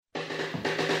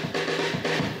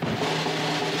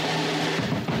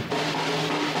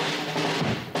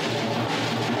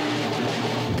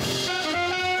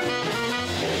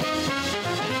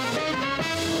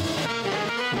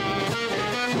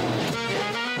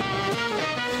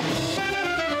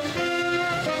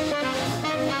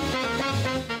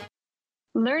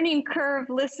Learning Curve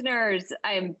listeners,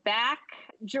 I'm back.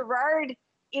 Gerard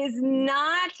is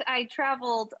not. I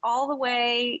traveled all the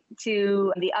way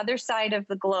to the other side of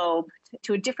the globe,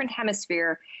 to a different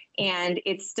hemisphere, and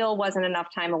it still wasn't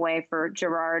enough time away for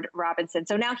Gerard Robinson.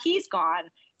 So now he's gone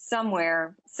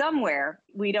somewhere,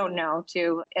 we don't know,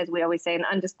 to, as we always say, an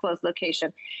undisclosed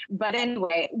location. But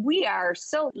anyway, we are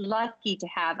so lucky to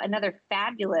have another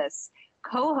fabulous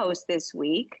co-host this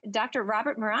week. Dr.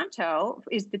 Robert Moranto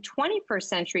is the 21st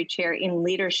Century Chair in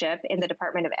Leadership in the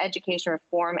Department of Education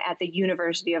Reform at the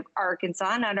University of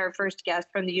Arkansas. Not our first guest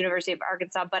from the University of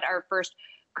Arkansas, but our first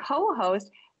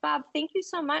co-host. Bob, thank you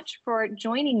so much for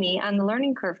joining me on the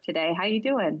Learning Curve today. How you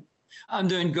doing? I'm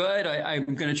doing good.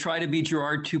 I'm going to try to be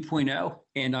Gerard 2.0,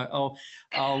 and I'll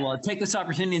take this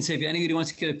opportunity and say, if anybody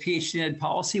wants to get a PhD in ed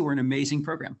policy, we're an amazing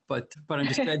program. But I'm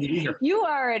just glad to be here. You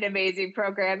are an amazing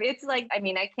program. It's like,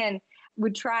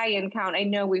 would try and count. I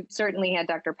know we've certainly had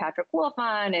Dr. Patrick Wolf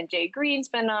on and Jay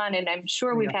Greenspan on, and I'm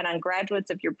sure we've had on graduates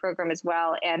of your program as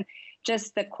well. And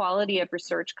just the quality of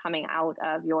research coming out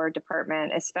of your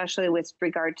department, especially with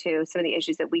regard to some of the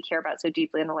issues that we care about so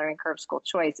deeply in the Learning Curve School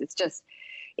Choice.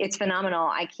 It's phenomenal.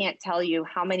 I can't tell you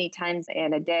how many times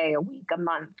in a day, a week, a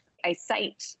month, I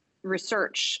cite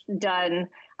research done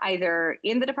either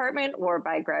in the department or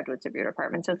by graduates of your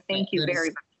department. So thank you very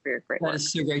much for your great work. That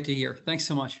is so great to hear. Thanks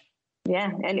so much.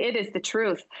 Yeah, and it is the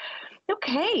truth.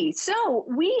 Okay, so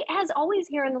we, as always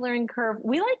here on the Learning Curve,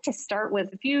 we like to start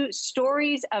with a few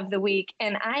stories of the week,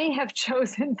 and I have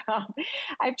chosen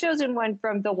one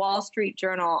from the Wall Street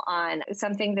Journal on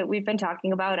something that we've been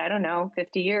talking about,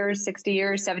 50 years, 60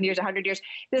 years, 70 years, 100 years.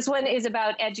 This one is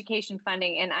about education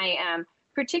funding, and I am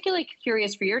particularly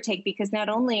curious for your take because not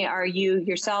only are you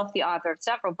yourself the author of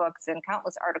several books and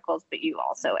countless articles, but you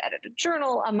also edit a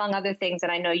journal, among other things,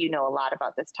 and I know you know a lot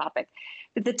about this topic.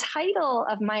 But the title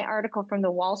of my article from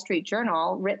the Wall Street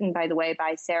Journal, written, by the way,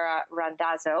 by Sarah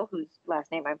Randazzo, whose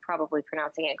last name I'm probably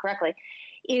pronouncing incorrectly,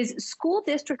 is School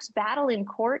Districts Battle in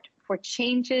Court for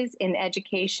Changes in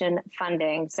Education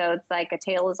Funding. So it's like a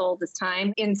tale as old as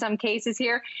time in some cases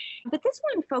here. But this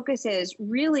one focuses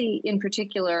really in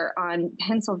particular on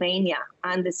Pennsylvania,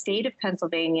 on the state of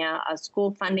Pennsylvania, a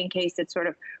school funding case that's sort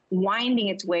of winding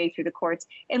its way through the courts.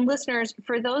 And listeners,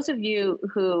 for those of you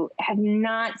who have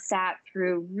not sat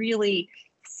through really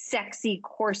sexy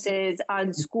courses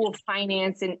on school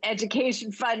finance and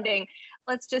education funding,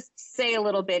 let's just say a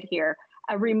little bit here.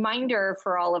 A reminder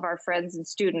for all of our friends and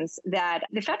students that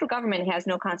the federal government has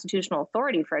no constitutional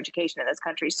authority for education in this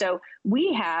country. So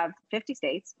we have 50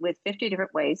 states with 50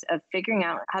 different ways of figuring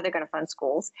out how they're going to fund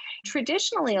schools.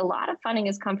 Traditionally, a lot of funding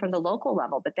has come from the local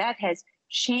level, but that has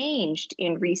changed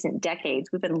in recent decades.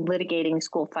 We've been litigating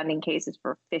school funding cases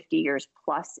for 50 years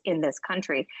plus in this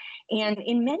country. And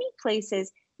in many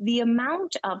places, the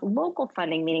amount of local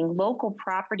funding, meaning local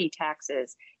property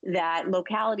taxes that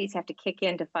localities have to kick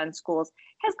in to fund schools,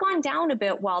 has gone down a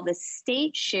bit while the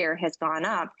state share has gone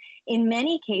up, in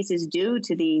many cases due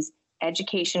to these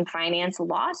education finance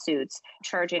lawsuits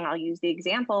charging, I'll use the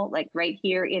example, like right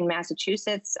here in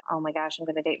Massachusetts, oh my gosh, I'm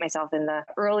going to date myself, in the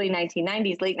early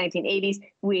 1990s, late 1980s,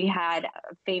 we had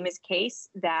a famous case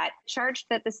that charged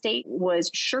that the state was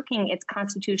shirking its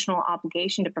constitutional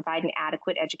obligation to provide an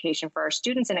adequate education for our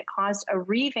students, and it caused a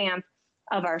revamp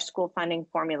of our school funding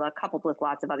formula, coupled with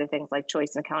lots of other things like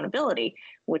choice and accountability,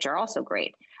 which are also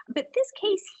great. But this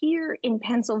case here in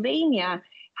Pennsylvania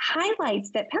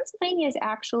highlights that Pennsylvania is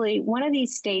actually one of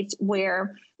these states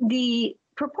where the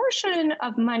proportion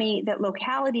of money that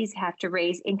localities have to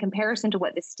raise in comparison to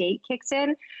what the state kicks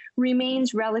in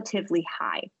remains relatively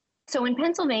high. So in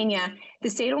Pennsylvania, the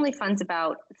state only funds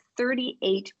about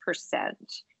 38%.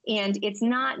 And it's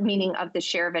not meaning of the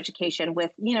share of education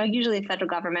with, usually the federal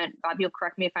government, Bob, you'll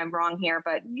correct me if I'm wrong here,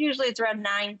 but usually it's around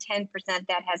 9-10%.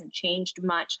 That hasn't changed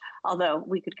much, although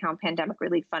we could count pandemic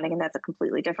relief funding, and that's a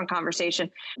completely different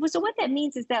conversation. So what that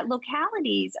means is that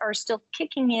localities are still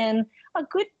kicking in a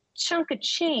good chunk of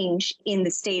change in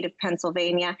the state of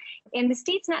Pennsylvania, and the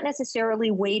state's not necessarily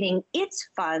weighting its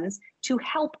funds to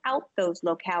help out those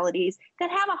localities that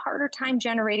have a harder time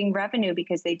generating revenue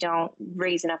because they don't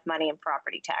raise enough money in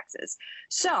property taxes.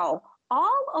 So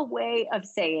all a way of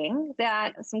saying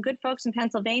that some good folks in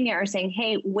Pennsylvania are saying,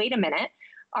 hey, wait a minute,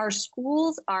 our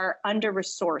schools are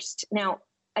under-resourced. Now,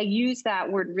 I use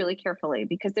that word really carefully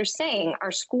because they're saying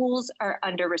our schools are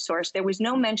under-resourced. There was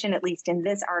no mention, at least in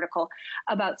this article,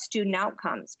 about student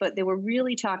outcomes, but they were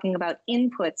really talking about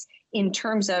inputs in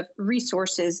terms of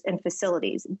resources and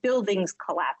facilities, buildings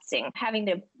collapsing, having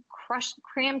to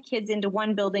cram kids into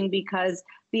one building because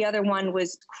the other one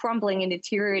was crumbling and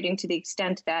deteriorating to the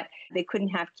extent that they couldn't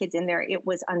have kids in there. It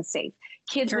was unsafe.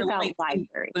 Kids Karen, without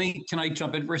libraries. Can I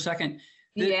jump in for a second?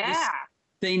 Yeah.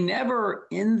 They never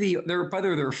there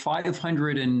are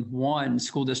 501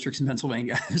 school districts in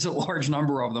Pennsylvania. There's a large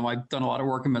number of them. I've done a lot of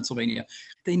work in Pennsylvania.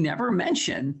 They never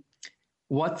mention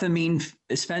what the mean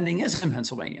spending is in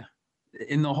Pennsylvania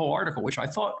in the whole article, which I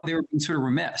thought they were being sort of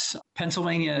remiss.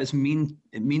 Pennsylvania is mean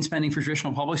spending for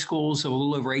traditional public schools, so a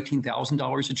little over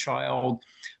 $18,000 a child,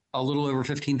 a little over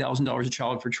 $15,000 a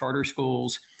child for charter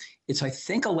schools. It's, I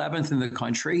think, 11th in the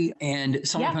country, and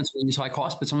some of Pennsylvania's high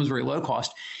cost, but some is very low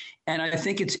cost. And I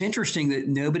think it's interesting that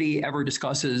nobody ever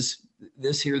discusses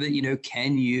this here, that,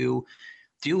 can you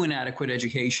do an adequate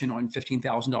education on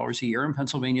 $15,000 a year in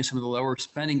Pennsylvania? Some of the lower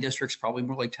spending districts, probably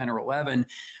more like 10 or 11.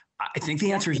 I think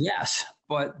the answer is yes,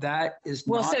 but that is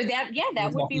well, not. So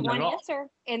that would be one answer.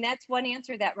 And that's one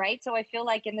answer right. So I feel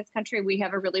like in this country, we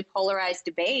have a really polarized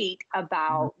debate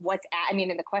about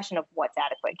in the question of what's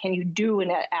adequate. Can you do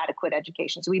an adequate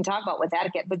education? So we can talk about what's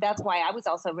adequate, but that's why I was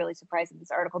also really surprised that this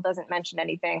article doesn't mention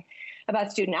anything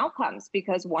about student outcomes,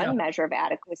 because one measure of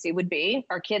adequacy would be,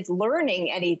 are kids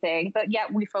learning anything? But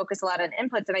yet we focus a lot on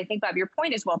inputs. And I think, Bob, your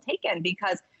point is well taken,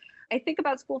 because I think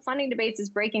about school funding debates as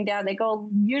breaking down. They go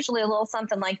usually a little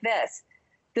something like this.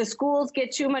 The schools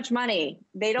get too much money.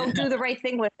 They don't do the right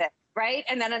thing with it, right?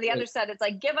 And then on the other side, it's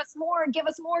like, give us more, give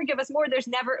us more, give us more. There's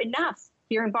never enough.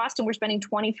 Here in Boston, we're spending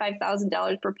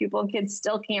 $25,000 per pupil and kids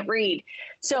still can't read.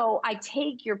 So I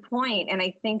take your point, and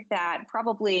I think that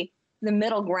probably the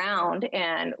middle ground,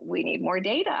 and we need more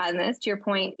data on this, to your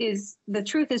point, is the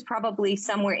truth is probably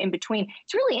somewhere in between.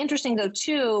 It's really interesting, though,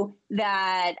 too,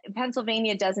 that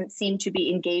Pennsylvania doesn't seem to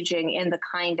be engaging in the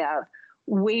kind of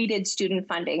weighted student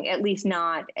funding, at least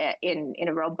not in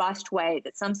a robust way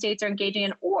that some states are engaging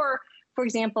in. Or, for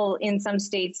example, in some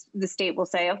states, the state will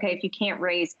say, okay, if you can't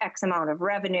raise X amount of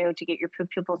revenue to get your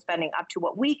pupil spending up to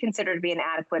what we consider to be an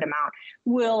adequate amount,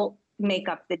 we'll make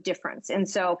up the difference. And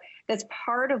so that's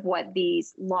part of what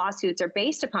these lawsuits are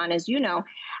based upon, as you know.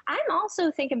 I'm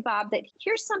also thinking, Bob, that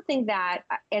here's something that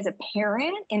as a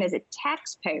parent and as a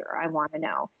taxpayer, I want to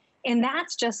know. And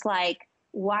that's just like,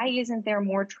 why isn't there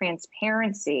more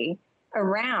transparency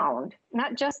around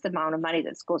not just the amount of money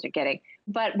that schools are getting,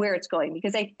 but where it's going?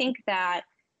 Because I think that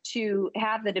to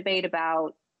have the debate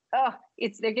about,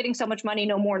 they're getting so much money,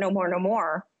 no more, no more, no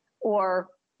more, or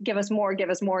give us more,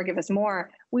 give us more, give us more,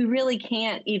 we really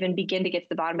can't even begin to get to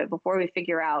the bottom of it before we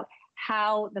figure out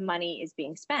how the money is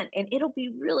being spent. And it'll be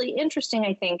really interesting,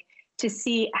 I think, to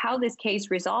see how this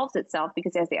case resolves itself,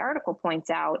 because as the article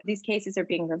points out, these cases are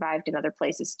being revived in other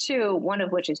places too, one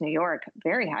of which is New York,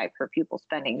 very high per pupil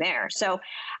spending there. So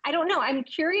I don't know. I'm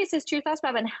curious as to your thoughts,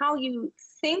 Bob, on how you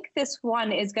think this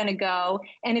one is going to go,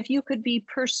 and if you could be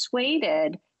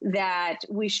persuaded that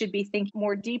we should be thinking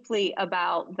more deeply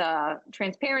about the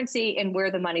transparency and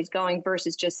where the money's going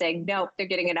versus just saying, nope, they're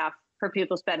getting enough, per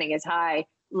pupil spending is high,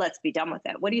 let's be done with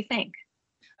it. What do you think?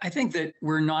 I think that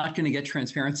we're not going to get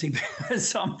transparency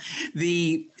because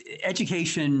the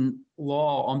education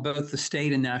law on both the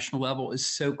state and national level is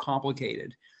so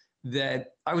complicated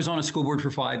that I was on a school board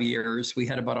for 5 years. We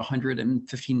had about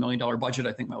 $115 million budget,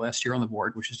 I think, my last year on the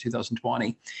board, which is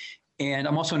 2020. And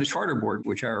I'm also on a charter board,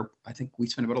 which I think we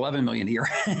spend about $11 million a year.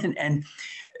 and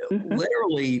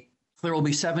literally, there will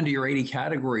be 70 or 80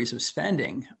 categories of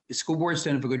spending. The school boards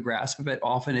don't have a good grasp of it.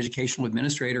 Often educational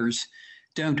administrators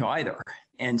don't either.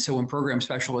 And so when program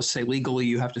specialists say legally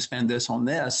you have to spend this on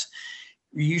this,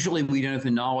 usually we don't have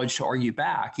the knowledge to argue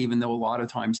back, even though a lot of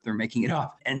times they're making it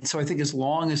up. And so I think as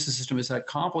long as the system is that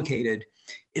complicated,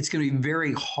 it's going to be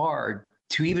very hard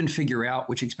to even figure out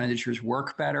which expenditures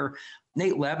work better.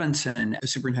 Nate Levinson, the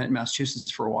superintendent in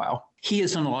Massachusetts for a while, he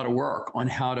has done a lot of work on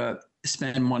how to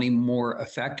spend money more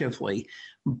effectively,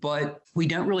 but we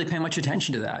don't really pay much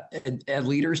attention to that. Ed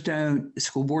leaders don't,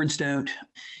 school boards don't.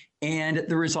 And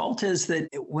the result is that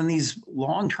when these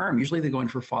long-term, usually they go in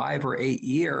for 5 or 8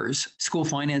 years, school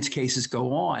finance cases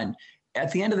go on.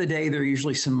 At the end of the day, there are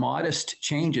usually some modest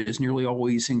changes, nearly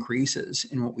always increases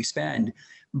in what we spend.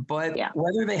 But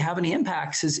whether they have any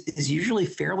impacts is usually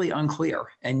fairly unclear.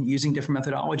 And using different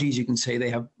methodologies, you can say they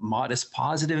have modest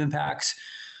positive impacts,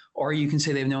 or you can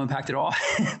say they have no impact at all.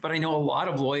 But I know a lot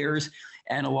of lawyers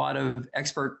and a lot of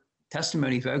expert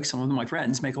testimony folks, some of them my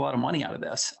friends, make a lot of money out of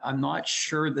this. I'm not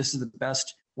sure this is the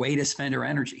best way to spend our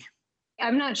energy.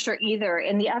 I'm not sure either.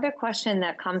 And the other question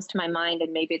that comes to my mind,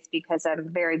 and maybe it's because I'm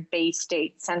very Bay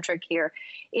State centric here,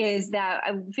 is that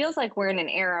it feels like we're in an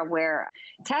era where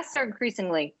tests are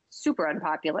increasingly super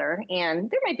unpopular, and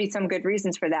there might be some good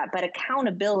reasons for that, but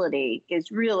accountability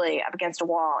is really up against a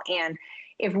wall. And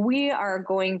if we are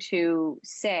going to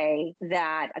say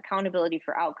that accountability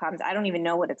for outcomes, I don't even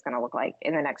know what it's going to look like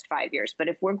in the next 5 years, but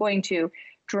if we're going to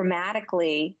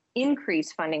dramatically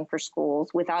increase funding for schools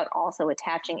without also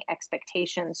attaching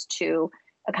expectations to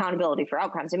accountability for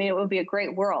outcomes. I mean, it would be a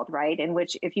great world, right? In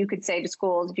which if you could say to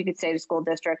schools, if you could say to school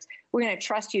districts, we're going to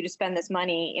trust you to spend this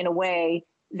money in a way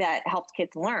that helps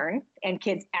kids learn, and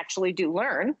kids actually do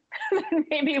learn,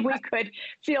 maybe we could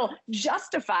feel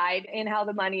justified in how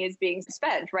the money is being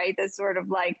spent, right? This sort of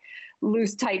like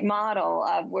loose, tight model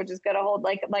of we're just going to hold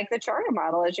like the charter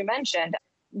model, as you mentioned.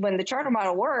 When the charter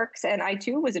model works, and I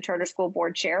too was a charter school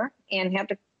board chair and have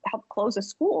to help close a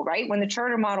school, right? When the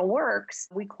charter model works,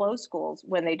 we close schools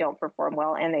when they don't perform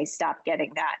well and they stop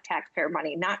getting that taxpayer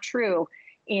money. Not true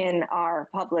in our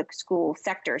public school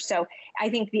sector. So I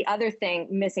think the other thing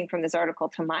missing from this article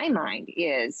to my mind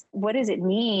is what does it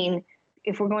mean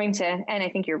if we're going to, and I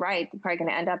think you're right, we're probably going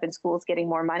to end up in schools getting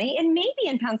more money, and maybe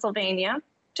in Pennsylvania,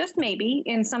 just maybe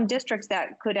in some districts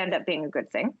that could end up being a good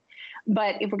thing.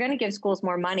 But if we're going to give schools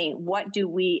more money, what do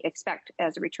we expect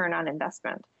as a return on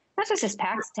investment? Not just as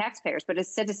taxpayers, but as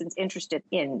citizens interested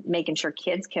in making sure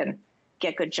kids can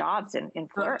get good jobs and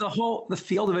flourish. The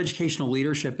field of educational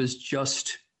leadership is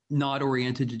just not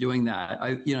oriented to doing that.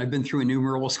 I've been through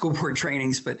innumerable school board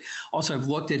trainings, but also I've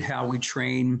looked at how we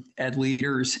train ed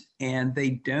leaders, and they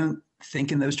don't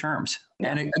think in those terms.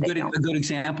 And a good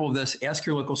example of this: ask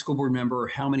your local school board member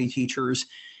how many teachers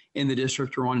in the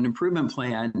district are on an improvement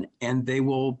plan, and they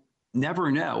will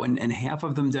never know. And half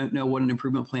of them don't know what an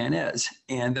improvement plan is.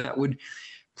 And that would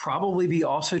probably be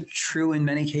also true in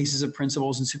many cases of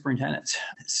principals and superintendents.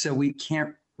 So we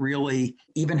can't really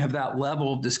even have that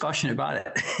level of discussion about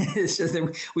it. It's just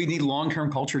that we need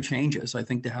long-term culture changes, I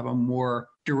think, to have a more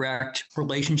direct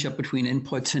relationship between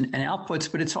inputs and outputs.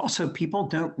 But it's also people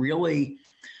don't really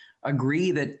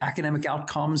agree that academic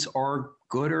outcomes are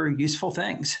good or useful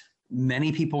things.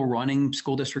 Many people running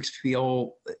school districts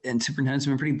feel, and superintendents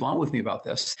have been pretty blunt with me about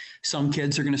this, some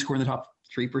kids are going to score in the top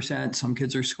 3%, some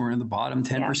kids are scoring in the bottom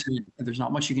 10%. Yeah. There's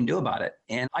not much you can do about it.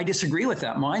 And I disagree with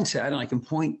that mindset. And I can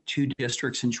point to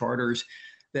districts and charters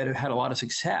that have had a lot of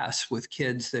success with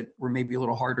kids that were maybe a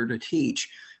little harder to teach,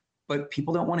 but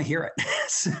people don't want to hear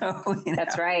it.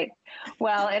 That's right.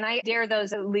 Well, and I dare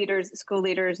those leaders, school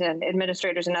leaders and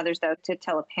administrators and others, though, to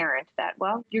tell a parent that,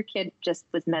 well, your kid just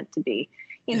was meant to be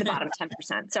in the bottom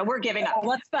 10%. So we're giving up.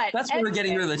 That's why we're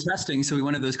getting rid of the testing. So we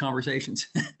wanted those conversations.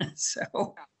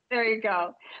 So there you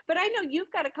go. But I know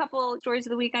you've got a couple stories of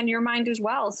the week on your mind as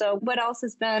well. So what else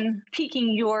has been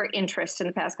piquing your interest in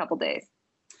the past couple of days?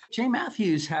 Jay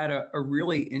Matthews had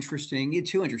he had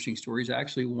two interesting stories,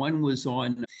 actually. One was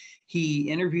he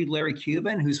interviewed Larry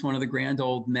Cuban, who's one of the grand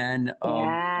old men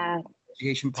of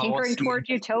education policy. Tinkering Toward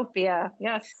Utopia.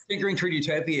 Yes. Tinkering Toward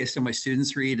Utopia is so my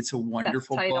students read. It's a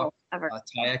wonderful book.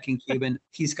 Tayek and Cuban.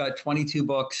 He's got 22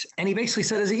 books. And he basically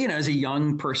said, as a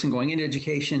young person going into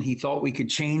education, he thought we could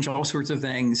change all sorts of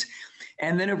things.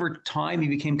 And then over time, he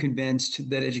became convinced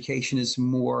that education is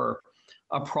more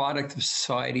a product of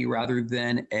society rather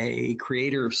than a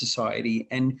creator of society.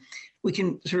 And we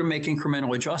can sort of make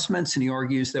incremental adjustments. And he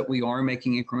argues that we are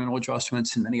making incremental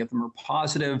adjustments, and many of them are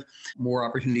positive. More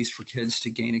opportunities for kids to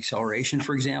gain acceleration,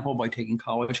 for example, by taking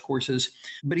college courses.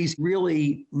 But he's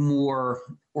really more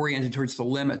oriented towards the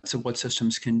limits of what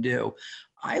systems can do.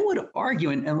 I would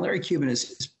argue, and Larry Cuban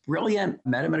is brilliant.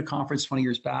 Met him at a conference 20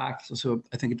 years back. He's also,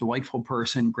 I think, a delightful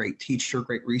person, great teacher,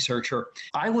 great researcher.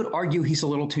 I would argue he's a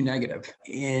little too negative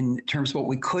in terms of what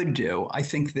we could do. I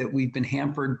think that we've been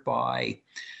hampered by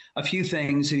a few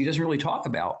things that he doesn't really talk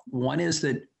about. One is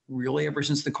that really ever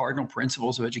since the Cardinal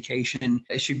Principles of Education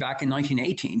issued back in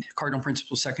 1918, Cardinal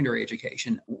Principles of Secondary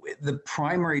Education, the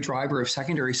primary driver of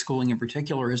secondary schooling in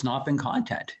particular has not been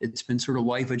content. It's been sort of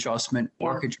life adjustment,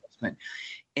 work adjustment.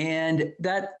 And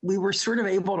that we were sort of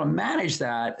able to manage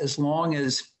that as long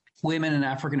as women and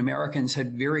African Americans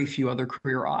had very few other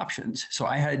career options. So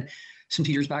I had some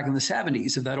teachers back in the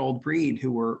 70s of that old breed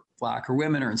who were Black or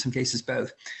women, or in some cases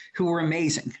both, who were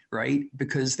amazing, right?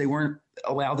 Because they weren't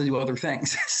allowed to do other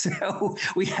things. So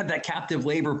we had that captive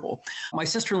labor pool. My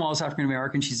sister-in-law is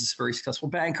African-American. She's a very successful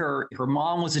banker. Her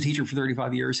mom was a teacher for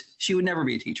 35 years. She would never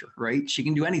be a teacher, right? She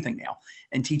can do anything now.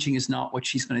 And teaching is not what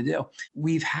she's going to do.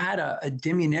 We've had a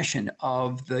diminution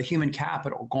of the human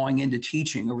capital going into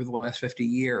teaching over the last 50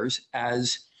 years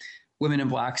as women and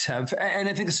Blacks have, and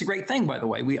I think it's a great thing, by the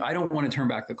way. I don't want to turn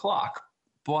back the clock,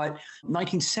 But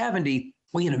 1970,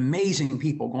 we had amazing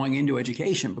people going into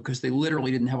education because they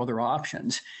literally didn't have other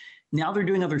options. Now they're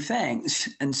doing other things.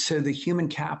 And so the human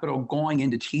capital going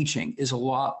into teaching is a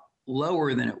lot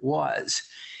lower than it was.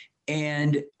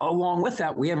 And along with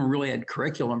that, we haven't really had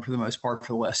curriculum for the most part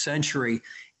for the last century.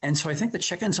 And so I think the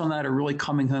chickens on that are really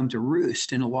coming home to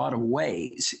roost in a lot of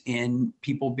ways, in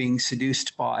people being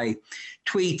seduced by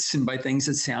tweets and by things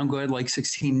that sound good, like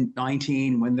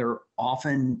 1619, when they're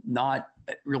often not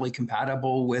really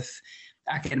compatible with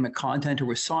academic content or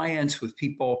with science, with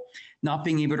people not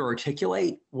being able to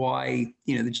articulate why,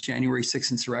 the January 6th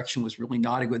insurrection was really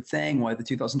not a good thing, why the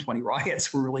 2020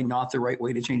 riots were really not the right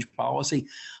way to change policy.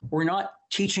 We're not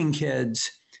teaching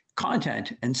kids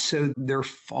content. And so they're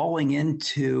falling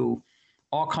into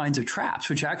all kinds of traps,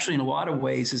 which actually in a lot of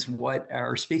ways is what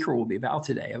our speaker will be about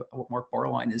today, what Mark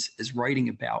Bauerlein is writing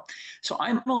about. So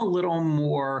I'm a little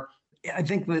more, I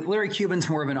think that Larry Cuban's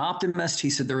more of an optimist. He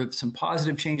said there are some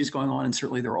positive changes going on, and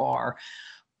certainly there are.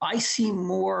 I see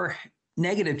more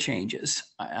negative changes.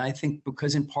 I think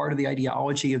because in part of the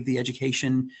ideology of the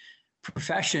education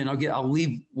profession, I'll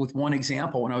leave with one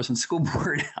example. When I was in school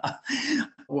board,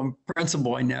 one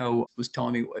principal I know was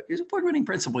telling me, he's a board-winning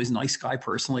principal, he's a nice guy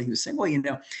personally. He was saying, well,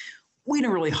 we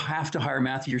don't really have to hire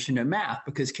math teachers who know math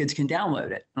because kids can download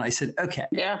it. And I said, okay.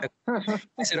 Yeah.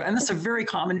 I said, and that's a very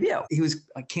common view. He was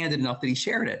candid enough that he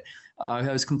shared it.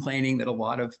 I was complaining that a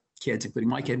lot of kids, including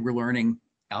my kid, were learning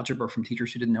algebra from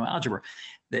teachers who didn't know algebra,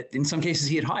 that in some cases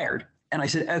he had hired. And I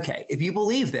said, okay, if you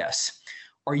believe this,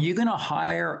 are you going to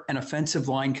hire an offensive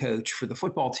line coach for the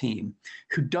football team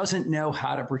who doesn't know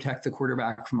how to protect the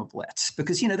quarterback from a blitz?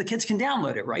 Because, the kids can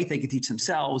download it, right? They can teach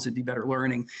themselves. It'd be better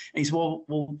learning. And he said,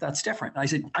 well, that's different. And I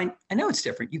said, I know it's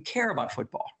different. You care about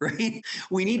football, right?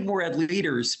 We need more ed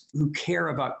leaders who care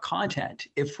about content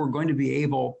if we're going to be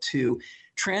able to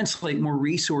translate more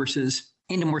resources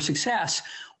into more success.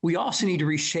 We also need to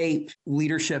reshape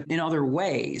leadership in other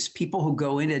ways. People who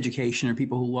go into education are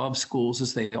people who love schools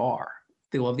as they are.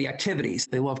 They love the activities.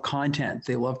 They love content.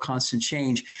 They love constant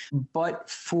change. But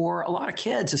for a lot of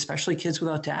kids, especially kids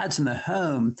without dads in the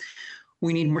home,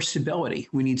 we need more stability.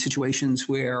 We need situations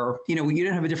where, you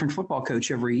don't have a different football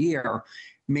coach every year.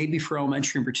 Maybe for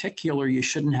elementary in particular, you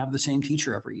shouldn't have the same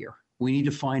teacher every year. We need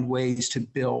to find ways to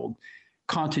build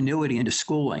continuity into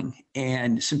schooling.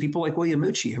 And some people like William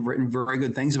Mucci have written very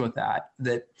good things about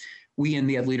that we in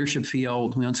the ed leadership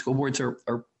field, we on school boards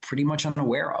are pretty much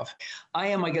unaware of. I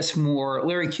am, I guess,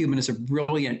 Larry Cuban is a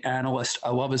brilliant analyst. I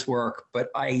love his work,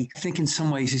 but I think in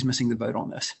some ways he's missing the boat on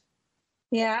this.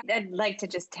 Yeah, I'd like to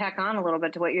just tack on a little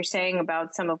bit to what you're saying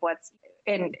about some of what's,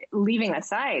 and leaving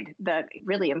aside the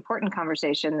really important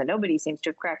conversation that nobody seems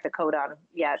to have cracked the code on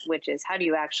yet, which is how do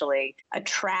you actually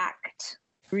attract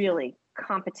really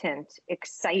competent,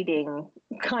 exciting,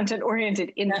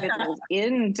 content-oriented individuals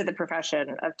into the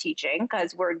profession of teaching,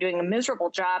 because we're doing a miserable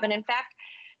job. And in fact,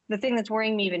 the thing that's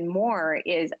worrying me even more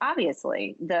is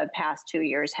obviously the past 2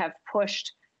 years have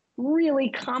pushed really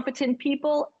competent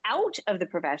people out of the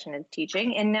profession of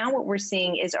teaching. And now what we're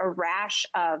seeing is a rash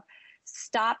of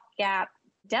stopgap,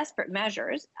 desperate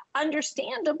measures,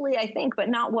 understandably, I think, but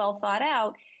not well thought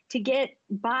out, to get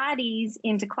bodies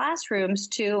into classrooms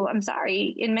to, I'm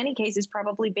sorry, in many cases,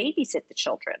 probably babysit the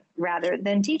children rather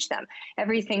than teach them.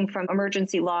 Everything from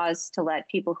emergency laws to let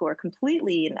people who are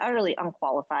completely and utterly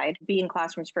unqualified be in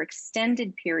classrooms for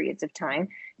extended periods of time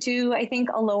to, I think,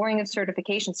 a lowering of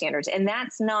certification standards. And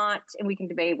that's not, and we can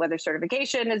debate whether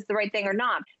certification is the right thing or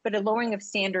not, but a lowering of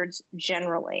standards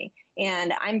generally.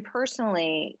 And I'm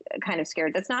personally kind of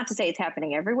scared. That's not to say it's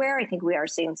happening everywhere. I think we are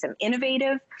seeing some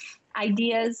innovative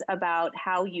ideas about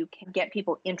how you can get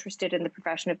people interested in the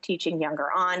profession of teaching younger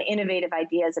on, innovative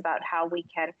ideas about how we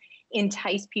can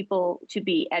entice people to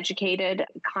be educated.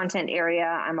 Content area,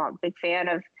 I'm a big fan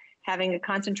of having a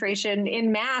concentration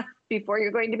in math before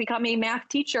you're going to become a math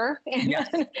teacher. And, yes.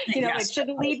 Yes. It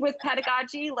shouldn't lead with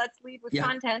pedagogy. Let's lead with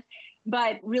content,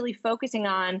 but really focusing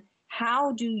on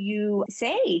how do you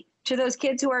say to those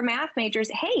kids who are math majors,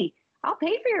 hey, I'll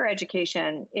pay for your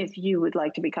education if you would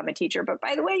like to become a teacher. But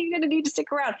by the way, you're going to need to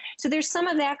stick around. So there's some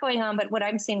of that going on. But what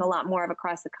I'm seeing a lot more of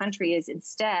across the country is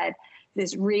instead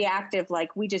this reactive,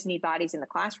 like we just need bodies in the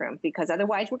classroom because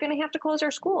otherwise we're going to have to close our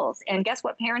schools. And guess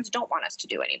what? Parents don't want us to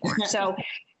do anymore. So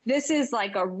this is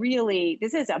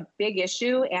a big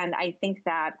issue. And I think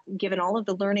that given all of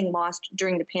the learning lost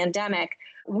during the pandemic,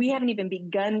 we haven't even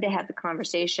begun to have the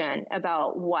conversation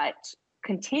about what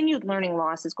continued learning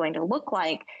loss is going to look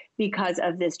like because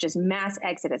of this just mass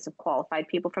exodus of qualified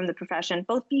people from the profession,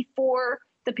 both before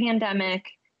the pandemic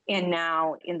and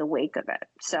now in the wake of it.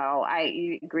 So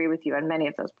I agree with you on many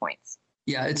of those points.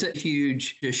 Yeah, it's a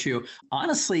huge issue.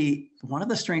 Honestly, one of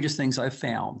the strangest things I've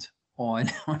found on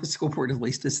a school board, at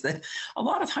least, is that a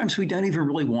lot of times we don't even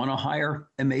really want to hire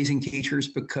amazing teachers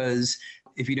because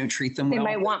if you don't treat them They well,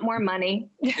 might want more money.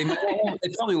 they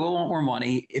probably will want more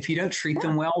money. If you don't treat Yeah.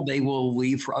 them well, they will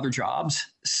leave for other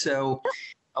jobs. So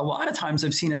a lot of times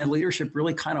I've seen a leadership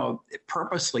really kind of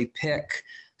purposely pick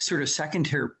sort of second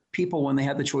tier people when they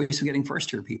have the choice of getting first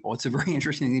tier people. It's a very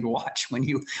interesting thing to watch when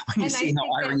you And see how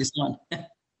hiring is done.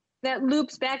 that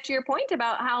loops back to your point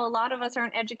about how a lot of us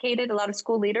aren't educated. A lot of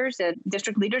school leaders and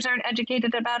district leaders aren't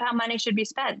educated about how money should be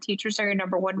spent. Teachers are your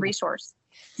number one resource.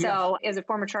 So as a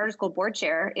former charter school board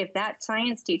chair, if that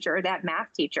science teacher or that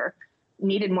math teacher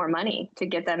needed more money to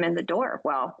get them in the door,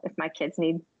 well, if my kids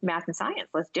need math and science,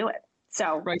 let's do it.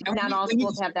 So Right. not all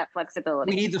schools have that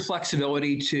flexibility. We need the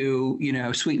flexibility to,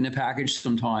 sweeten the package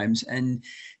sometimes. And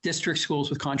district schools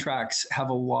with contracts have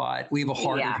a lot. We have a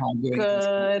harder time doing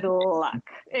it. Good luck.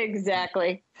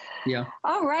 Exactly. Yeah.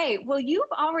 All right. Well, you've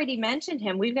already mentioned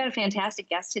him. We've got a fantastic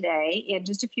guest today. In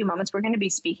just a few moments, we're going to be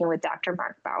speaking with Dr.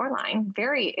 Mark Bauerlein.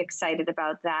 Very excited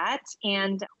about that.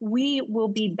 And we will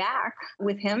be back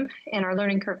with him and our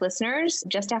Learning Curve listeners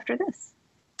just after this.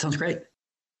 Sounds great.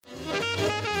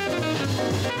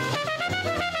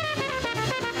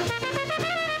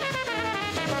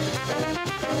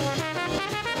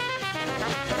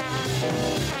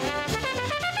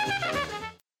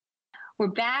 We're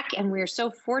back, and we're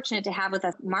so fortunate to have with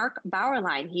us Mark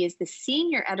Bauerlein. He is the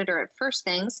senior editor at First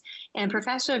Things and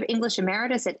professor of English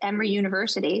emeritus at Emory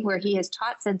University, where he has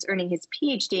taught since earning his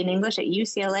PhD in English at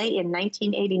UCLA in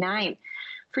 1989.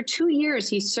 For 2 years,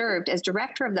 he served as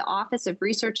director of the Office of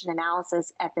Research and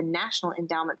Analysis at the National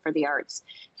Endowment for the Arts.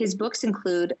 His books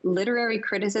include Literary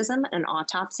Criticism and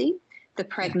Autopsy, The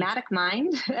Pragmatic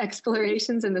Mind,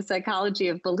 Explorations in the Psychology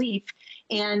of Belief,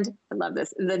 and, I love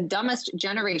this, The Dumbest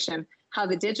Generation, How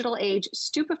the Digital Age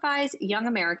Stupefies Young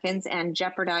Americans and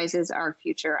Jeopardizes Our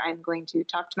Future. I'm going to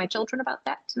talk to my children about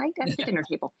that tonight at the dinner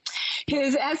table.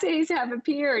 His essays have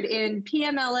appeared in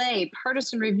PMLA,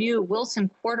 Partisan Review, Wilson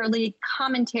Quarterly,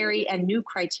 Commentary, and New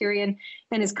Criterion,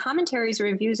 and his commentaries and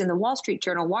reviews in the Wall Street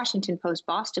Journal, Washington Post,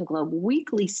 Boston Globe,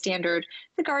 Weekly Standard,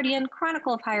 The Guardian,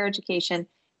 Chronicle of Higher Education,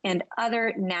 and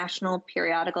other national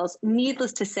periodicals.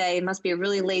 Needless to say, must be a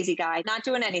really lazy guy, not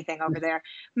doing anything over there.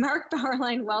 Mark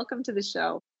Bauerlein, welcome to the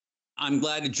show. I'm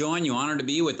glad to join you. Honored to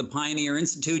be with the Pioneer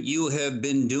Institute. You have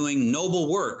been doing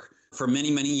noble work for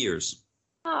many, many years.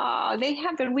 Oh, they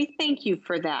have been. We thank you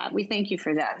for that. We thank you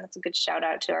for that. That's a good shout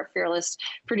out to our fearless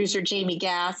producer, Jamie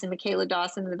Gass, and Michaela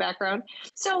Dawson in the background.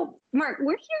 So, Mark,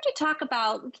 we're here to talk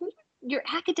about your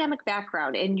academic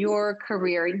background and your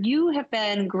career. You have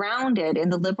been grounded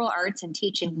in the liberal arts and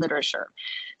teaching literature.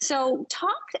 So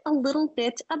talk a little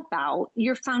bit about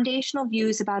your foundational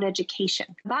views about education.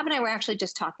 Bob and I were actually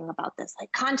just talking about this,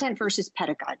 like content versus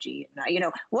pedagogy, and,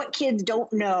 what kids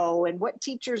don't know and what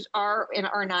teachers are and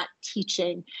are not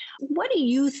teaching. What do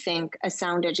you think a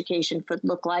sound education could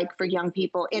look like for young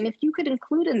people? And if you could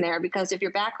include in there, because of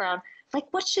your background, like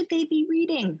what should they be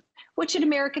reading? What should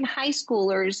American high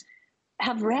schoolers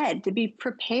have read to be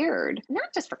prepared,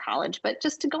 not just for college, but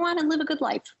just to go on and live a good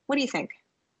life? What do you think?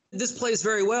 This plays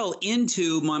very well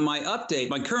into my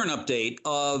current update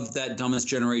of that Dumbest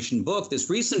Generation book, this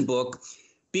recent book,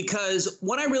 because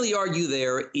what I really argue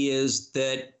there is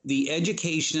that the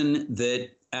education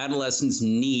that adolescents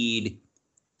need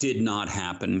did not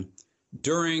happen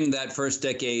during that first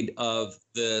decade of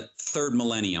the third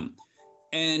millennium.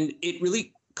 And it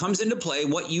really comes into play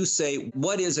what you say,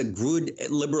 what is a good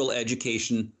liberal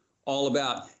education all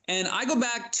about? And I go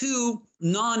back to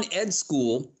non-ed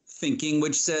school thinking,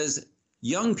 which says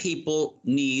young people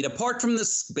need, apart from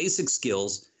the basic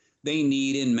skills they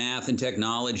need in math and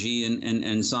technology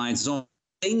and science, so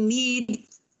they need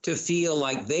to feel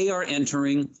like they are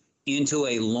entering into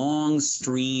a long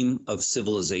stream of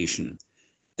civilization.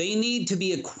 They need to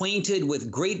be acquainted with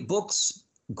great books,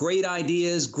 great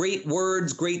ideas, great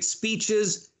words, great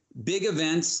speeches, big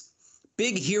events,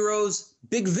 big heroes,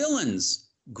 big villains,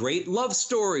 great love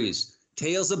stories,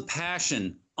 tales of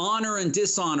passion, honor and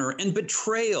dishonor, and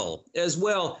betrayal as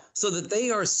well, so that they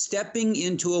are stepping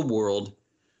into a world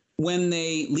when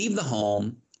they leave the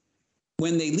home,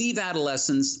 when they leave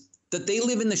adolescence, that they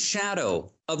live in the shadow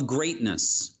of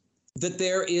greatness, that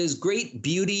there is great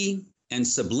beauty and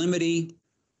sublimity,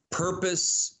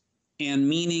 purpose and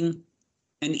meaning,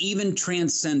 and even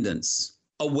transcendence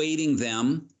awaiting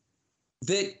them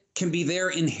that can be their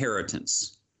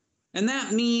inheritance. And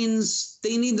that means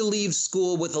they need to leave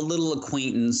school with a little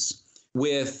acquaintance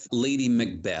with Lady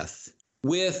Macbeth,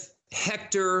 with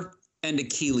Hector and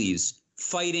Achilles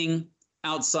fighting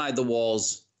outside the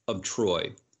walls of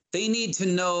Troy. They need to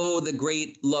know the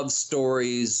great love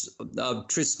stories of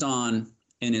Tristan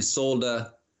and Isolde,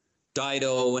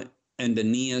 Dido and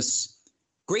Aeneas,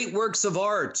 great works of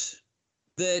art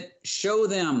that show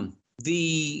them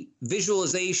the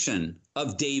visualization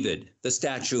of David, the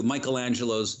statue of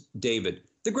Michelangelo's David,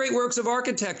 the great works of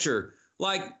architecture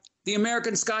like the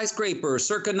American skyscraper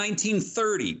circa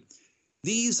 1930.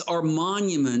 These are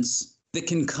monuments that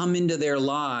can come into their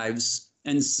lives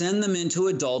and send them into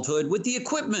adulthood with the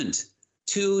equipment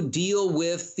to deal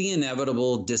with the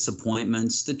inevitable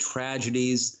disappointments, the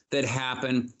tragedies that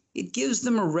happen. It gives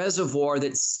them a reservoir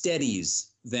that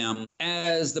steadies them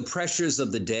as the pressures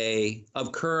of the day,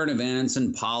 of current events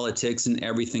and politics and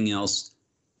everything else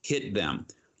hit them.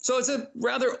 So it's a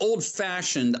rather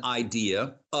old-fashioned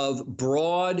idea of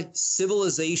broad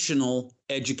civilizational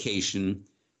education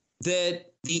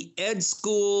that the ed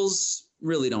schools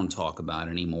really don't talk about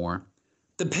anymore.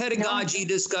 The pedagogy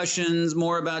discussions,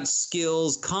 more about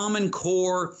skills, Common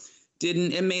Core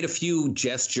it made a few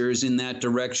gestures in that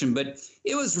direction, but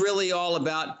it was really all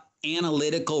about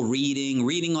analytical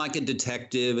reading like a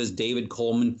detective, as David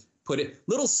Coleman put it,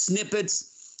 little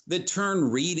snippets that turn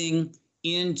reading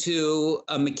into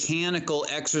a mechanical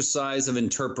exercise of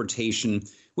interpretation,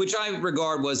 which I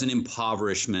regard was an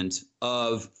impoverishment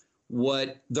of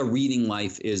what the reading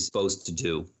life is supposed to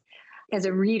do. As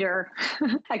a reader,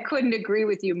 I couldn't agree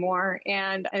with you more.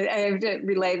 And I have to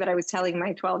relay that I was telling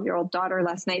my 12-year-old daughter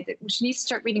last night that she needs to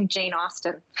start reading Jane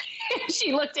Austen.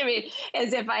 She looked at me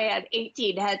as if I had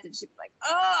 18 heads, and she was like,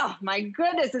 oh, my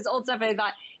goodness, this old stuff. And I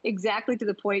thought, exactly to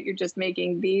the point you're just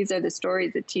making, these are the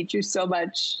stories that teach you so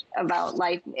much about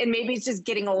life. And maybe it's just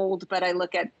getting old, but I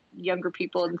look at younger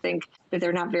people and think that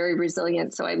they're not very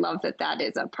resilient. So I love that that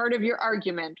is a part of your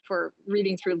argument for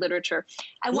reading through literature.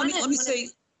 Let me say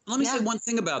one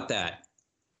thing about that.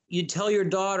 You tell your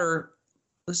daughter,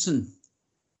 listen,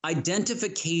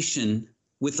 identification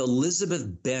with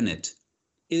Elizabeth Bennet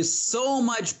is so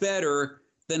much better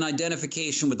than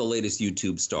identification with the latest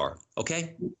YouTube star.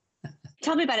 Okay?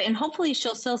 Tell me about it. And hopefully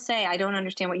she'll still say, I don't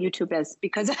understand what YouTube is,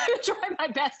 because I try my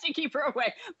best to keep her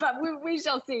away, but we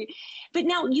shall see. But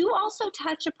now you also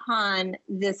touch upon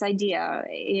this idea,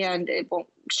 and it won't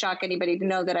shock anybody to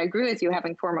know that I agree with you,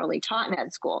 having formerly taught in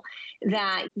ed school,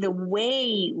 that the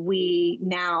way we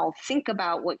now think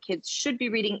about what kids should be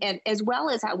reading, and as well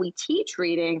as how we teach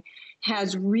reading,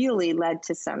 has really led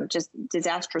to some just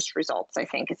disastrous results, I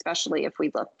think, especially if we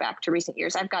look back to recent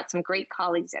years. I've got some great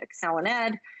colleagues at Excel in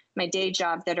Ed, my day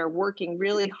job, that are working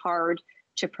really hard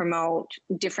to promote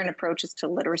different approaches to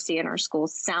literacy in our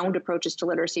schools, sound approaches to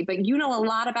literacy. But you know a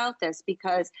lot about this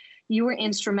because you were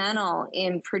instrumental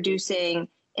in producing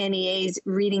NEA's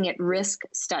Reading at Risk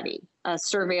study, a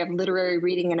survey of literary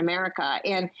reading in America.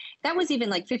 And that was even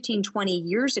like 15, 20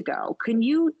 years ago. Can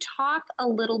you talk a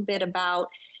little bit about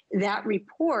that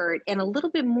report and a little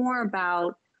bit more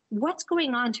about what's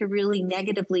going on to really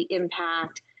negatively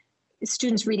impact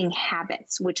students' reading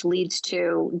habits, which leads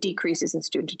to decreases in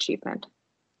student achievement?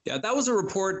 Yeah, that was a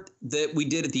report that we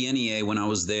did at the NEA when I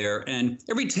was there. And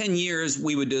every 10 years,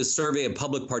 we would do a survey of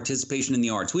public participation in the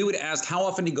arts. We would ask, how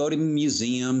often do you go to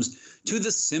museums, to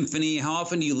the symphony? How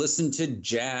often do you listen to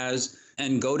jazz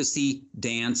and go to see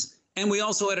dance? And we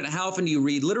also added, how often do you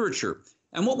read literature?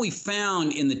 And what we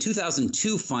found in the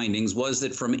 2002 findings was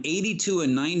that from 82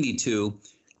 and 92,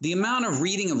 the amount of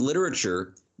reading of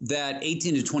literature that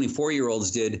 18 to 24-year-olds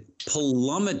did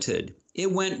plummeted. It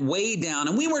went way down.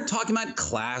 And we weren't talking about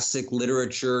classic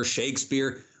literature,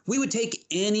 Shakespeare. We would take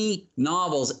any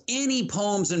novels, any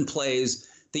poems and plays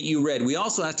that you read. We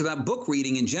also asked about book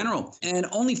reading in general. And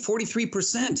only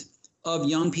 43% of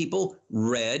young people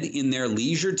read in their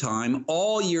leisure time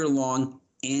all year long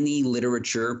any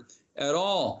literature at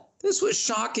all. This was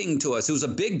shocking to us. It was a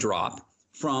big drop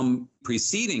from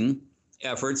preceding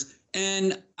efforts.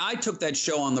 And I took that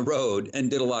show on the road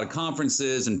and did a lot of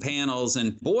conferences and panels.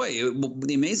 And boy,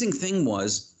 the amazing thing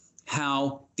was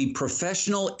how the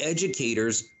professional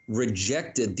educators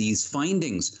rejected these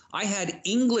findings. I had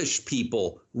English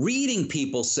people, reading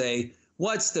people say,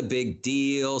 what's the big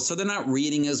deal? So they're not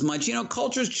reading as much. You know,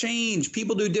 cultures change.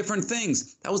 People do different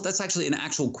things. That's actually an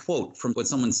actual quote from what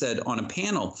someone said on a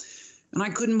panel. And I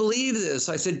couldn't believe this.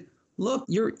 I said, look,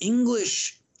 you're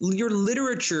English, you're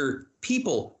literature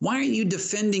people. Why aren't you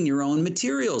defending your own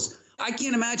materials? I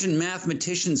can't imagine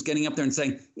mathematicians getting up there and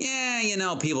saying, yeah, you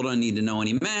know, people don't need to know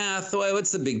any math. Well,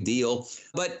 what's the big deal?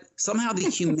 But somehow the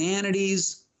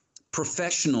humanities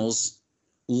professionals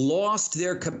lost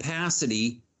their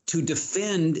capacity to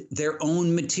defend their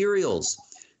own materials.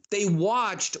 They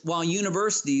watched while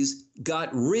universities got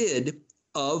rid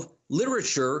of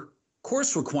literature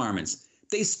course requirements.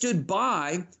 they stood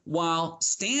by while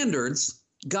standards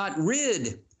got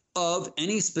rid of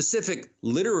any specific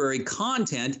literary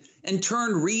content and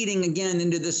turned reading again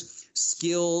into this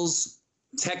skills,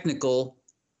 technical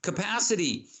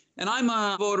capacity. And I'm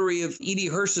a votary of E.D.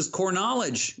 Hirsch's Core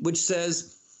Knowledge, which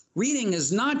says reading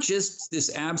is not just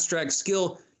this abstract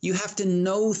skill. You have to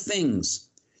know things.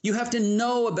 You have to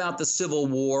know about the Civil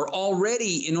War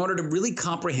already in order to really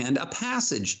comprehend a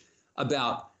passage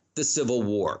about the Civil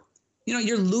War. You know,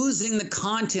 you're losing the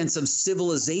contents of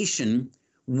civilization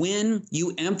when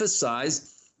you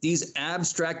emphasize these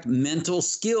abstract mental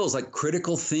skills like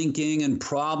critical thinking and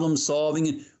problem solving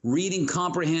and reading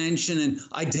comprehension and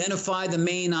identify the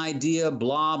main idea,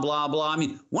 blah, blah, blah. I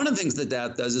mean, one of the things that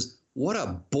does is what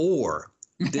a bore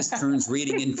this turns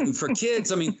reading into for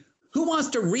kids. I mean, who wants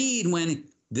to read when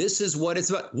this is what it's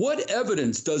about? What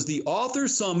evidence does the author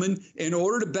summon in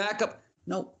order to back up?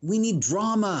 No, we need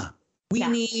drama. We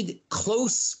need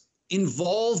close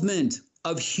involvement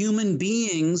of human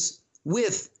beings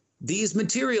with these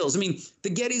materials. I mean, the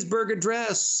Gettysburg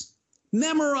Address,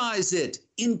 memorize it,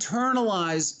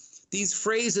 internalize these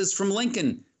phrases from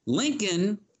Lincoln.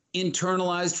 Lincoln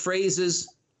internalized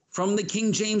phrases from the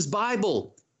King James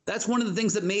Bible. That's one of the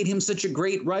things that made him such a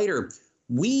great writer.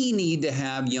 We need to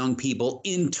have young people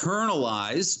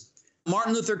internalize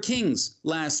Martin Luther King's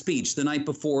last speech the night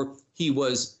before he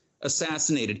was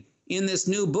assassinated. In this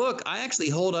new book, I actually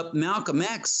hold up Malcolm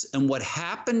X and what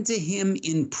happened to him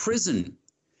in prison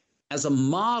as a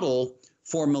model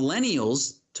for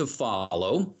millennials to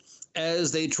follow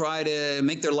as they try to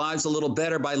make their lives a little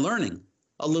better by learning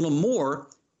a little more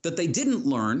that they didn't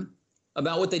learn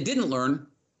about what they didn't learn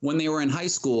when they were in high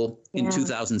school in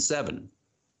 2007.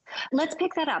 Let's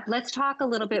pick that up. Let's talk a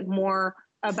little bit more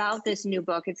about this new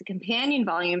book. It's a companion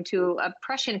volume to a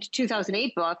prescient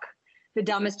 2008 book, The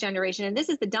Dumbest Generation. And this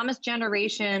is The Dumbest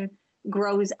Generation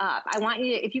Grows Up. I want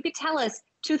you to, if you could tell us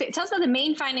two things. Tell us about the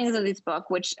main findings of this book,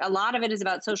 which a lot of it is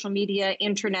about social media,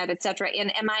 internet, et cetera.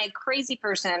 And am I a crazy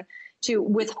person to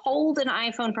withhold an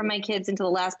iPhone from my kids until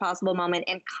the last possible moment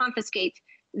and confiscate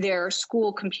their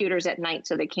school computers at night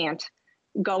so they can't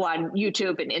go on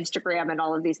YouTube and Instagram and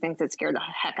all of these things that scare the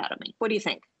heck out of me? What do you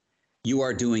think? You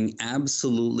are doing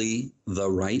absolutely the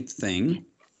right thing.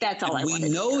 That's all I wanted to do.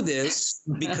 We know this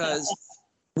because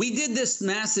we did this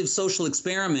massive social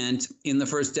experiment in the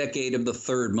first decade of the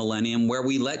third millennium where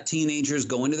we let teenagers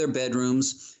go into their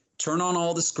bedrooms, turn on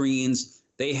all the screens.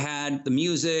 They had the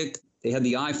music, they had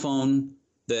the iPhone,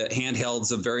 the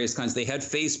handhelds of various kinds. They had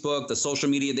Facebook, the social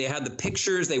media, they had the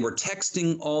pictures, they were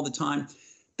texting all the time.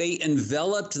 They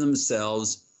enveloped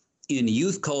themselves in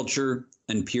youth culture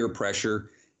and peer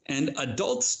pressure, and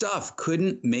adult stuff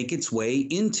couldn't make its way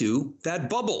into that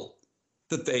bubble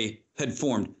that they had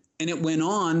formed. And it went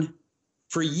on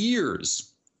for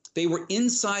years. They were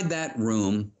inside that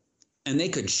room and they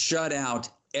could shut out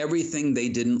everything they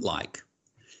didn't like.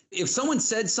 If someone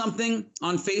said something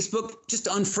on Facebook, just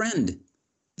unfriend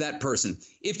that person.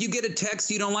 If you get a text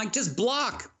you don't like, just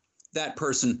block that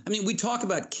person. I mean, we talk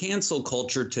about cancel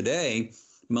culture today.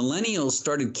 Millennials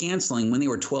started canceling when they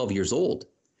were 12 years old.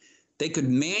 They could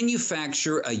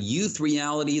manufacture a youth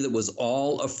reality that was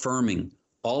all affirming,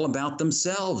 all about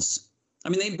themselves. I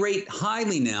mean, they rate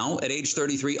highly now at age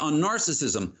 33 on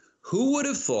narcissism. Who would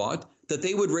have thought that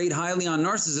they would rate highly on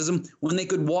narcissism when they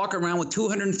could walk around with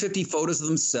 250 photos of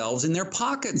themselves in their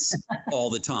pockets all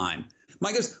the time?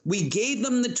 My goodness, we gave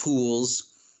them the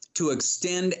tools to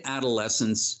extend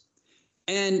adolescence.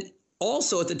 And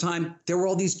also at the time, there were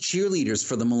all these cheerleaders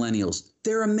for the millennials.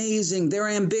 They're amazing. They're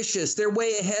ambitious. They're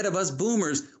way ahead of us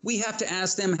boomers. We have to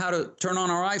ask them how to turn on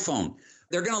our iPhone.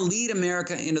 They're going to lead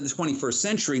America into the 21st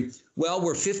century. Well,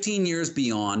 we're 15 years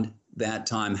beyond that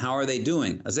time. How are they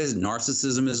doing? As I said,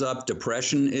 narcissism is up,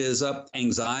 depression is up,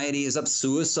 anxiety is up,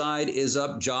 suicide is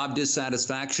up, job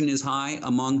dissatisfaction is high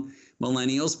among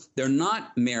millennials. They're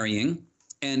not marrying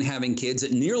and having kids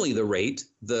at nearly the rate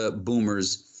the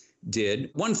boomers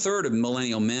did. 1/3 of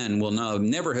millennial men will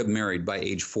never have married by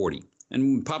age 40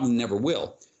 and probably never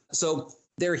will. So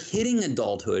they're hitting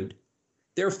adulthood.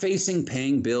 They're facing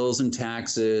paying bills and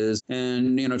taxes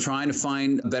and, trying to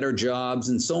find better jobs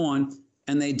and so on.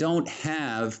 And they don't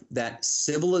have that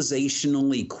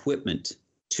civilizational equipment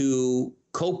to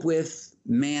cope with,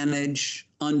 manage,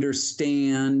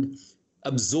 understand,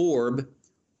 absorb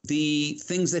the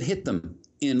things that hit them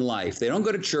in life. They don't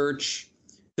go to church.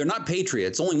 They're not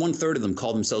patriots. Only 1/3 of them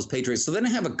call themselves patriots. So they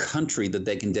don't have a country that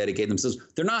they can dedicate themselves.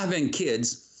 They're not having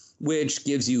kids, which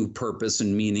gives you purpose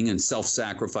and meaning and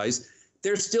self-sacrifice.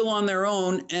 They're still on their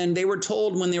own. And they were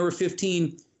told when they were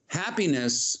 15,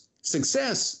 happiness,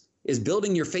 success is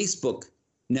building your Facebook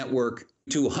network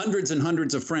to hundreds and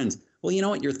hundreds of friends. Well, you know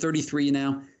what? You're 33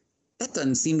 now. That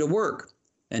doesn't seem to work.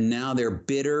 And now they're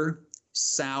bitter,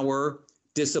 sour,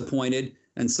 disappointed,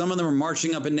 and some of them are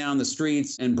marching up and down the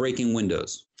streets and breaking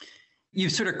windows.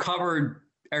 You've sort of covered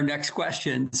our next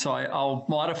question, so I'll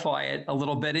modify it a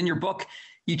little bit. In your book,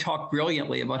 you talk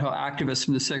brilliantly about how activists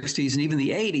from the 60s and even the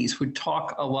 80s would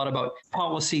talk a lot about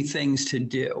policy things to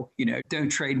do. Don't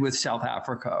trade with South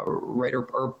Africa, right,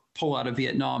 or pull out of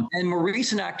Vietnam. And more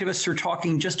recent activists are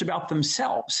talking just about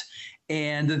themselves,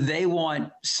 and that they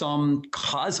want some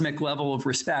cosmic level of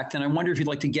respect. And I wonder if you'd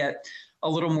like to get a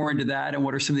little more into that and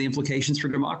what are some of the implications for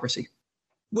democracy?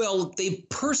 Well, they've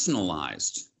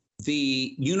personalized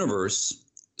the universe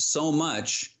so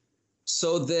much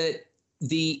so that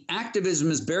the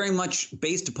activism is very much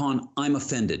based upon I'm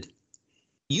offended.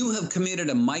 You have committed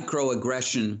a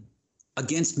microaggression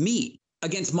against me,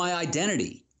 against my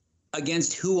identity,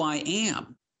 against who I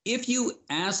am. If you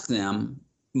ask them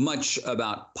much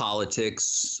about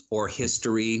politics or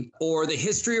history or the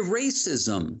history of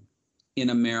racism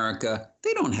in America,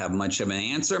 they don't have much of an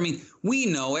answer. I mean, we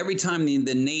know every time the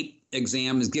NAEP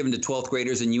exam is given to 12th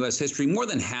graders in U.S. history, more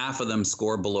than half of them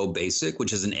score below basic,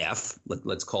 which is an F.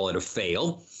 Let's call it a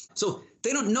fail. So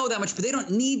they don't know that much, but they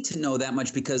don't need to know that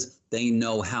much because they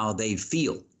know how they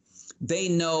feel. They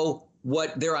know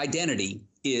what their identity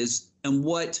is and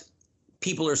what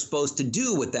people are supposed to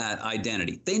do with that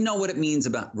identity. They know what it means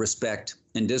about respect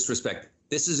and disrespect.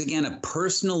 This is, again, a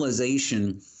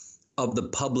personalization of the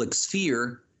public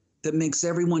sphere that makes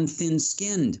everyone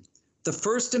thin-skinned. The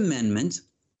First Amendment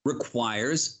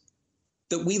requires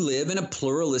that we live in a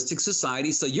pluralistic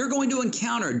society. So you're going to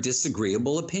encounter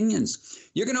disagreeable opinions.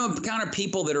 You're going to encounter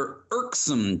people that are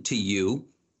irksome to you,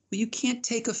 but you can't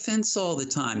take offense all the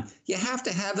time. You have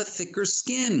to have a thicker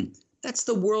skin. That's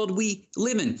the world we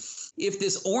live in. If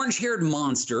this orange-haired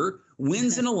monster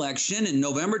wins an election in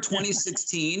November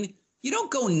 2016, you don't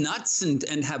go nuts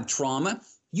and have trauma.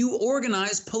 You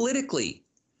organize politically.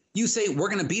 You say, we're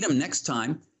going to beat them next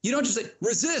time. You don't just say,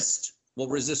 resist. Well,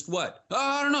 resist what? Oh,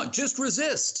 I don't know. Just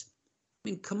resist. I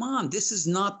mean, come on. This is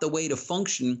not the way to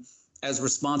function as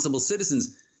responsible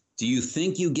citizens. Do you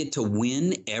think you get to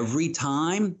win every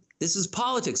time? This is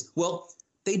politics. Well,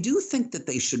 they do think that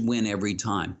they should win every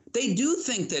time. They do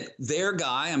think that their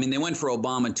guy, I mean, they went for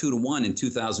Obama 2-1 in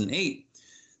 2008.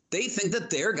 They think that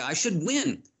their guy should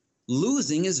win.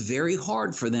 Losing is very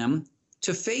hard for them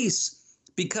to face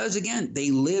because, again,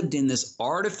 they lived in this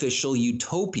artificial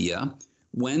utopia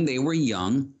when they were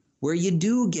young, where you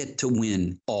do get to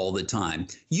win all the time.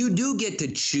 You do get to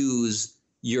choose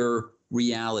your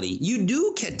reality. You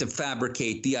do get to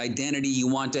fabricate the identity you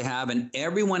want to have, and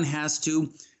everyone has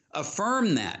to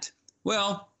affirm that.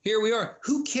 Well, here we are.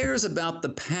 Who cares about the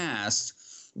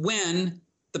past when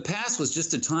the past was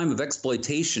just a time of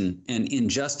exploitation and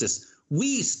injustice?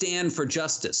 We stand for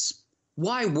justice.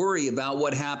 Why worry about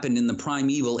what happened in the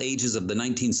primeval ages of the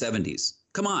 1970s?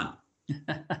 Come on.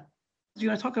 You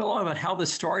want to talk a lot about how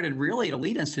this started really at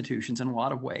elite institutions in a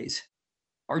lot of ways,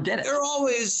 or did it?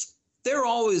 They're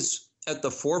always at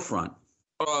the forefront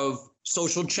of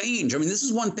social change. I mean, this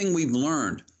is one thing we've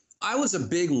learned. I was a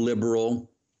big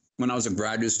liberal when I was a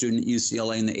graduate student at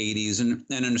UCLA in the 80s and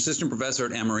an assistant professor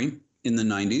at Emory in the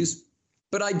 90s.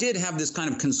 But I did have this kind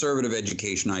of conservative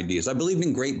education ideas. I believed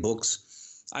in great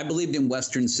books. I believed in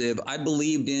Western Civ. I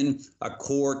believed in a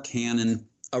core canon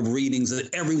of readings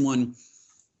that everyone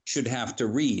should have to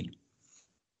read.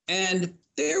 And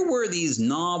there were these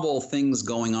novel things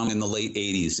going on in the late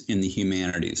 80s in the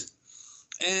humanities.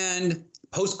 And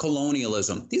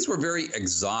post-colonialism, these were very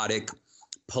exotic,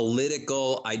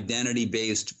 political,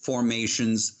 identity-based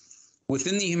formations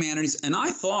within the humanities. And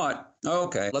I thought,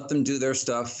 okay, let them do their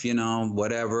stuff,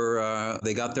 whatever.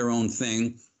 They got their own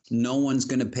thing. No one's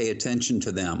going to pay attention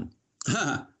to them.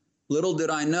 Little did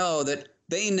I know that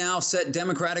they now set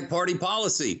Democratic Party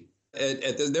policy.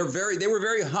 They were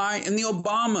very high in the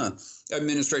Obama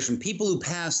administration. People who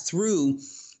passed through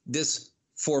this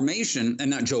formation, and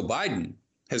now Joe Biden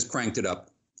has cranked it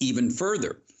up even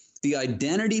further. The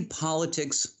identity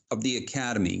politics of the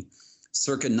academy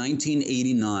circa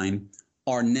 1989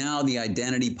 are now the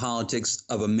identity politics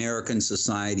of American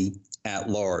society at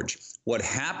large. What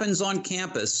happens on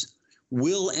campus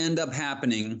will end up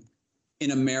happening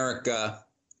in America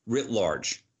writ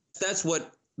large. That's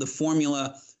what the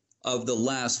formula of the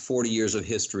last 40 years of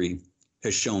history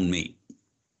has shown me.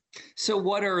 So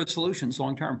what are solutions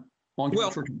long-term? Well,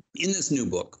 in this new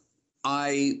book,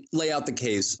 I lay out the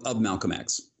case of Malcolm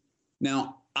X.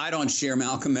 Now, I don't share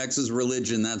Malcolm X's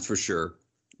religion, that's for sure.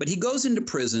 But he goes into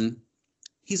prison.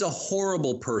 He's a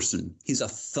horrible person. He's a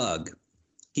thug.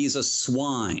 He's a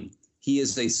swine. He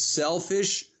is a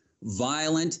selfish,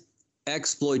 violent,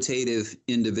 exploitative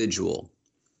individual.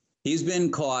 He's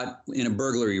been caught in a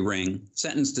burglary ring,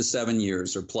 sentenced to 7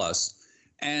 years or plus,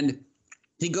 and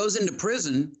he goes into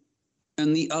prison,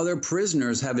 and the other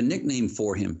prisoners have a nickname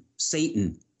for him,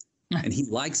 Satan, and he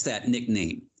likes that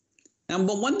nickname. Now,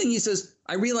 but one thing he says,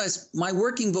 I realized my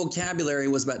working vocabulary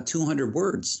was about 200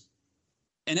 words,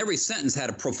 and every sentence had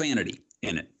a profanity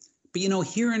in it. But, you know,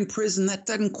 here in prison, that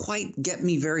doesn't quite get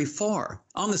me very far.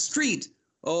 On the street,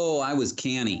 oh, I was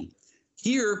canny.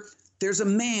 Here, there's a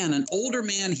man, an older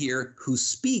man here, who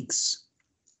speaks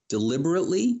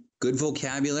deliberately, good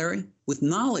vocabulary, with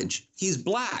knowledge. He's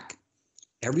black.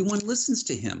 Everyone listens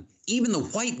to him. Even the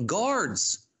white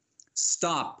guards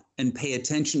stop and pay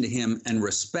attention to him and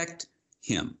respect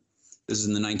him. This is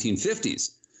in the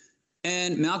 1950s.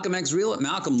 And Malcolm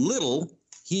Little,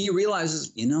 he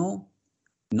realizes, you know,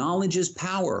 knowledge is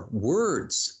power.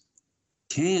 Words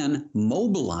can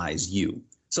mobilize you.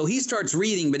 So he starts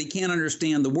reading, but he can't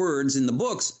understand the words in the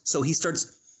books. So he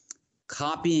starts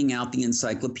copying out the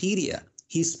encyclopedia.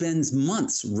 He spends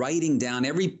months writing down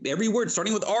every word,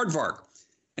 starting with aardvark.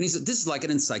 And he said, this is like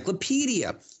an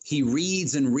encyclopedia. He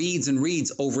reads and reads and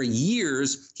reads over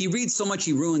years. He reads so much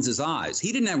he ruins his eyes.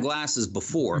 He didn't have glasses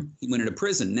before he went into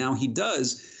prison. Now he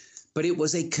does. But it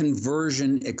was a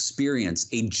conversion experience.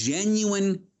 A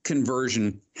genuine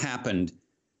conversion happened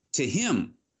to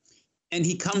him. And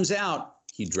he comes out.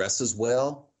 He dresses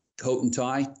well, coat and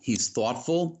tie. He's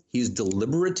thoughtful. He's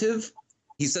deliberative.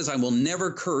 He says, I will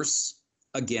never curse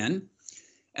again.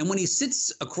 And when he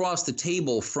sits across the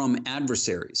table from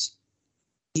adversaries,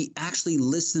 he actually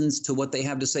listens to what they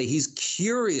have to say. He's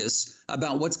curious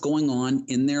about what's going on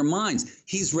in their minds.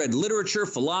 He's read literature,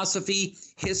 philosophy,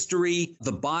 history,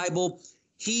 the Bible.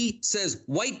 He says,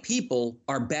 white people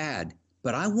are bad,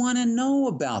 but I want to know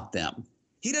about them.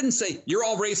 He doesn't say, you're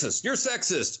all racist, you're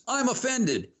sexist, I'm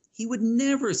offended. He would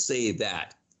never say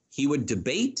that. He would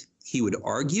debate, he would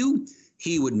argue,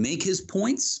 he would make his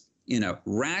points in a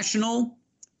rational,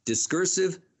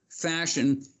 discursive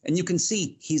fashion, and you can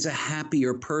see he's a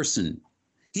happier person.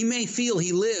 He may feel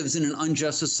he lives in an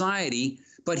unjust society,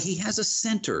 but he has a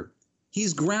center.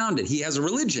 He's grounded. He has a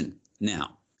religion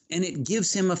now, and it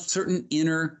gives him a certain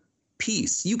inner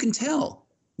peace. You can tell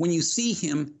when you see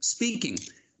him speaking.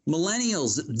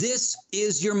 Millennials, this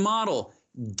is your model.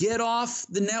 Get off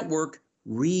the network.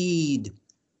 Read,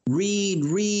 read,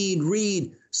 read,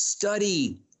 read.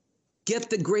 Study. Get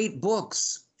the great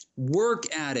books. Work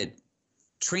at it.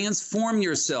 Transform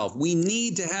yourself. We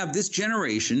need to have this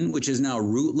generation, which is now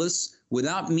rootless,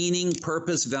 without meaning,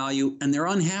 purpose, value, and they're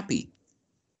unhappy.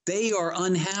 They are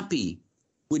unhappy,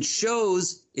 which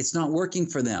shows it's not working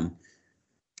for them.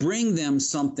 Bring them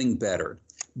something better.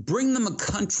 Bring them a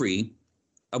country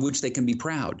of which they can be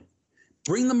proud.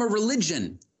 Bring them a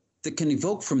religion that can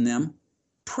evoke from them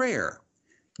prayer.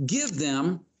 Give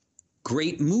them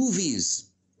great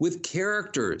movies with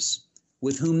characters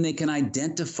with whom they can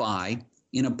identify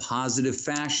in a positive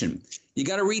fashion. You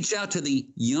got to reach out to the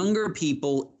younger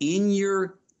people in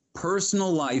your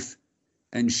personal life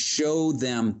and show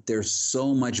them there's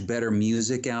so much better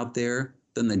music out there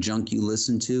than the junk you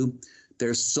listen to.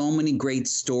 There's so many great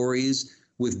stories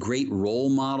with great role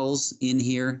models in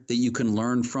here that you can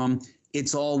learn from.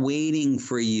 It's all waiting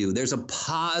for you. There's a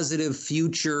positive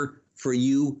future for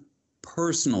you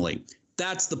personally.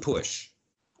 That's the push.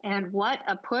 And what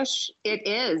a push it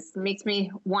is. It makes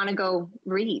me want to go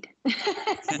read.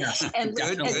 and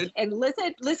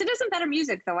listen to some better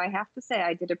music, though. I have to say,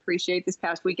 I did appreciate this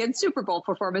past weekend Super Bowl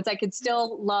performance. I could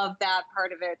still love that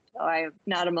part of it, though I am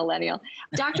not a millennial.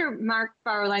 Dr. Mark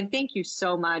Bauerlein, thank you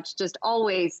so much. Just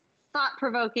always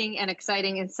thought-provoking and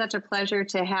exciting, and such a pleasure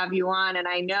to have you on. And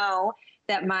I know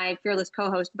that my fearless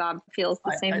co-host Bob feels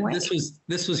the same way. This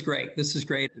was great. This is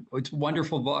great. It's a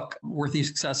wonderful book, worthy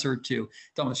successor to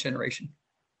Dumbest Generation.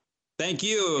 Thank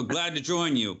you. Glad to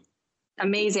join you.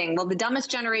 Amazing. Well, the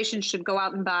dumbest generation should go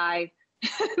out and buy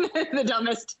The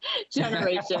Dumbest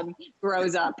Generation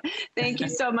Grows Up. Thank you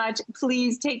so much.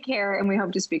 Please take care, and we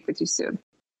hope to speak with you soon.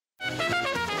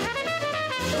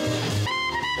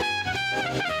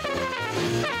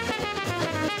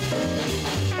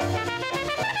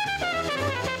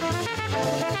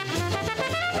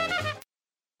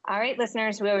 All right,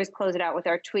 listeners, we always close it out with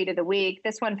our tweet of the week.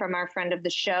 This one from our friend of the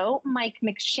show, Mike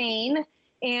McShane.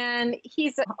 And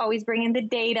he's always bringing the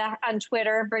data on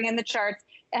Twitter, bringing the charts.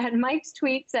 And Mike's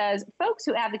tweet says, folks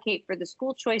who advocate for the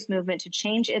school choice movement to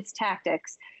change its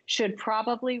tactics should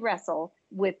probably wrestle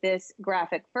with this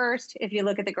graphic first. If you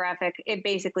look at the graphic, it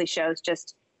basically shows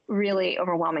just really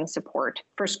overwhelming support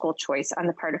for school choice on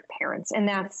the part of parents. And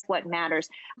that's what matters.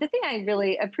 The thing I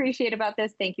really appreciate about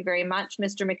this, thank you very much,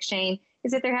 Mr. McShane,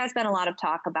 is that there has been a lot of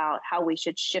talk about how we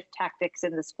should shift tactics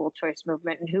in the school choice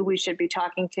movement and who we should be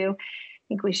talking to. I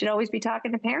think we should always be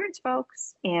talking to parents,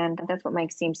 folks. And that's what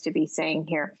Mike seems to be saying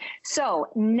here. So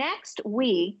next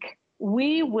week,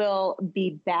 we will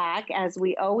be back as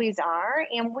we always are,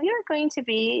 and we are going to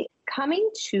be coming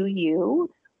to you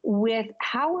with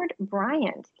Howard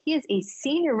Bryant. He is a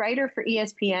senior writer for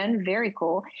ESPN, very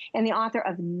cool, and the author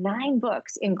of 9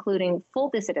 books, including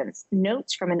Full Dissidence,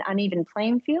 Notes from an Uneven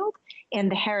Playing Field,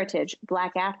 and The Heritage,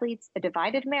 Black Athletes, A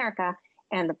Divided America,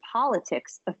 and the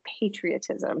Politics of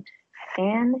Patriotism.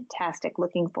 Fantastic.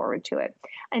 Looking forward to it.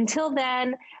 Until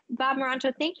then, Bob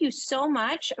Maranto, thank you so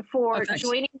much for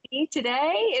joining me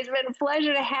today. It's been a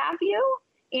pleasure to have you,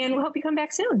 and we hope you come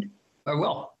back soon. I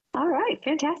will. All right.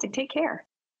 Fantastic. Take care.